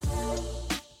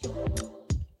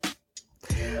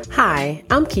Hi,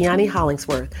 I'm Kiani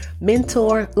Hollingsworth,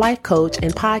 mentor, life coach,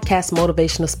 and podcast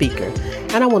motivational speaker,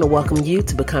 and I want to welcome you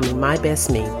to Becoming My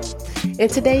Best Me. In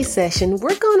today's session,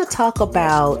 we're going to talk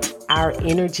about our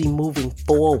energy moving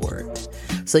forward.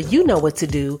 So you know what to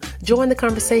do. Join the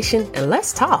conversation and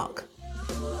let's talk.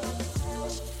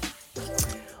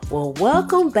 Well,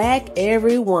 welcome back,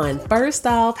 everyone. First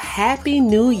off, Happy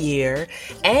New Year.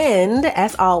 And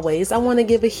as always, I want to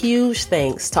give a huge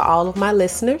thanks to all of my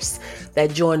listeners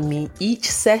that join me each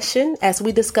session as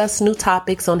we discuss new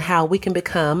topics on how we can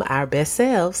become our best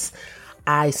selves.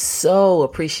 I so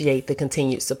appreciate the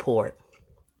continued support.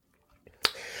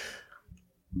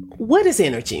 What is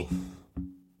energy?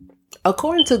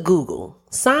 According to Google,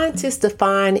 scientists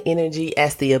define energy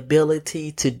as the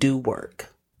ability to do work.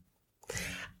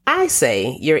 I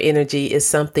say your energy is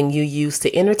something you use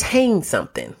to entertain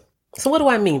something. So what do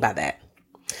I mean by that?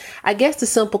 I guess the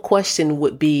simple question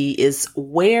would be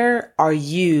where are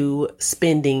you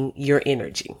spending your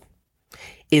energy?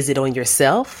 Is it on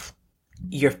yourself,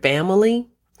 your family,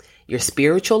 your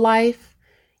spiritual life,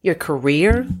 your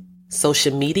career,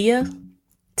 social media,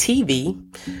 TV,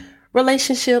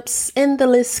 relationships, and the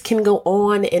list can go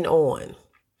on and on.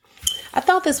 I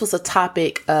thought this was a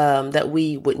topic that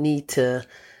we would need to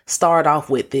start off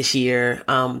with this year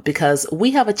because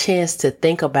we have a chance to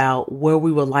think about where we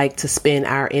would like to spend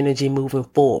our energy moving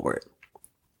forward.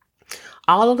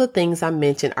 All of the things I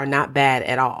mentioned are not bad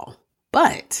at all,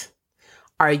 but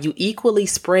are you equally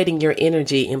spreading your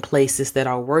energy in places that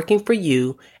are working for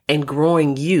you and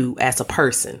growing you as a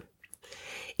person?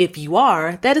 If you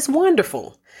are, that is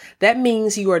wonderful. That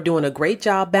means you are doing a great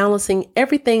job balancing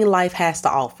everything life has to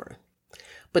offer.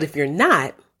 But if you're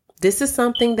not, this is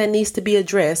something that needs to be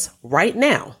addressed right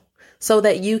now so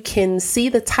that you can see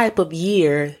the type of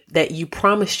year that you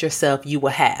promised yourself you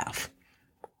will have.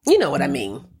 You know what I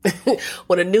mean?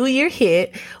 When a new year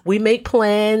hit, we make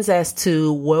plans as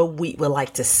to what we would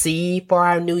like to see for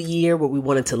our new year, what we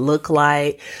want it to look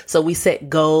like. So we set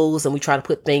goals and we try to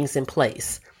put things in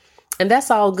place. And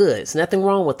that's all good. There's nothing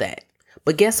wrong with that.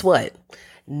 But guess what?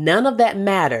 None of that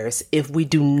matters if we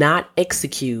do not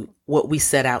execute what we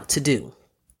set out to do.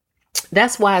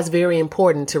 That's why it's very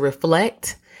important to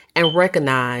reflect and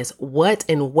recognize what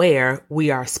and where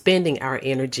we are spending our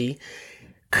energy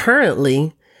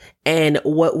currently and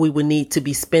what we would need to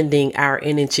be spending our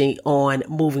energy on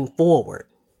moving forward.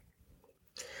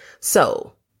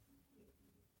 So,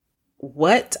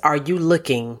 what are you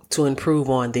looking to improve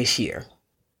on this year?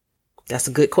 That's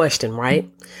a good question, right?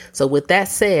 So with that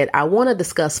said, I want to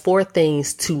discuss 4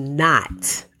 things to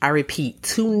not, I repeat,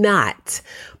 to not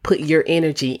put your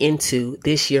energy into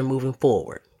this year moving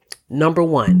forward. Number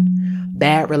 1,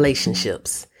 bad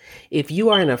relationships. If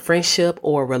you are in a friendship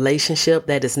or a relationship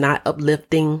that is not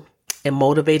uplifting and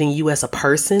motivating you as a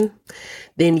person,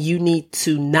 then you need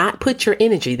to not put your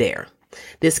energy there.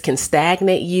 This can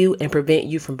stagnate you and prevent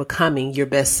you from becoming your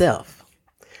best self.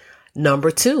 Number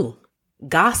 2,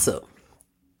 gossip.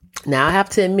 Now, I have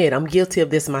to admit, I'm guilty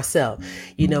of this myself.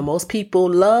 You know, most people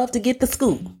love to get the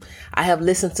scoop. I have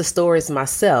listened to stories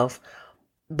myself,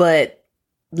 but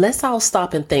let's all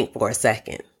stop and think for a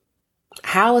second.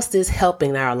 How is this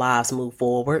helping our lives move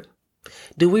forward?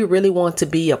 Do we really want to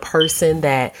be a person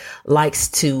that likes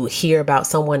to hear about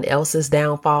someone else's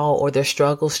downfall or their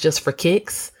struggles just for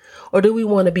kicks? Or do we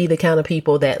want to be the kind of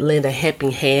people that lend a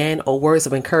helping hand or words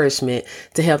of encouragement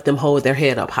to help them hold their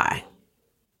head up high?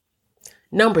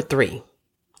 Number 3,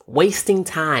 wasting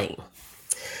time.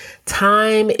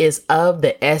 Time is of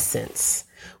the essence.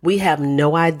 We have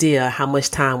no idea how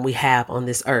much time we have on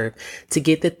this earth to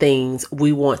get the things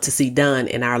we want to see done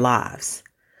in our lives.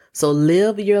 So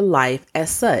live your life as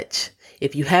such.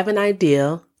 If you have an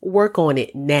idea, work on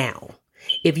it now.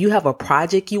 If you have a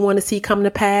project you want to see come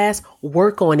to pass,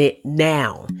 work on it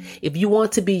now. If you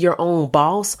want to be your own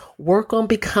boss, work on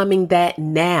becoming that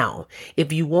now.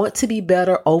 If you want to be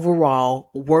better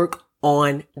overall, work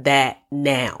on that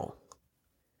now.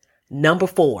 Number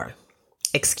 4,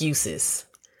 excuses.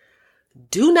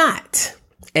 Do not,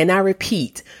 and I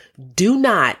repeat, do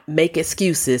not make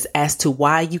excuses as to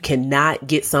why you cannot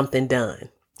get something done.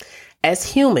 As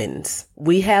humans,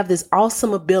 we have this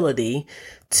awesome ability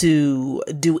to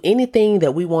do anything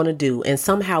that we want to do, and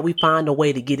somehow we find a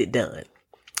way to get it done.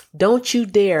 Don't you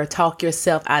dare talk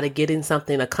yourself out of getting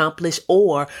something accomplished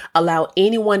or allow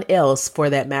anyone else, for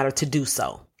that matter, to do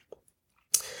so.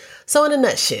 So in a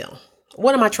nutshell,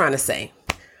 what am I trying to say?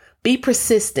 Be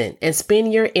persistent and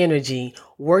spend your energy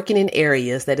working in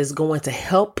areas that is going to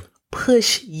help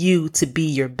push you to be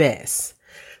your best.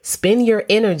 Spend your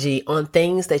energy on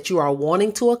things that you are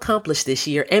wanting to accomplish this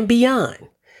year and beyond.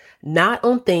 not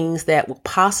on things that will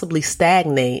possibly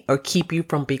stagnate or keep you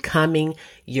from becoming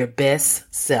your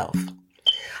best self.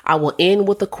 I will end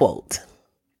with a quote.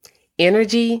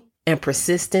 Energy and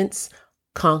persistence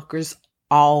conquers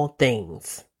all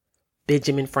things.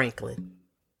 Benjamin Franklin.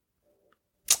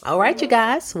 All right, you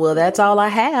guys. Well, that's all I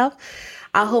have.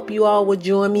 I hope you all will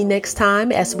join me next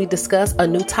time as we discuss a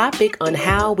new topic on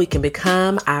how we can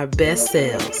become our best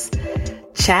selves.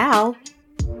 Ciao.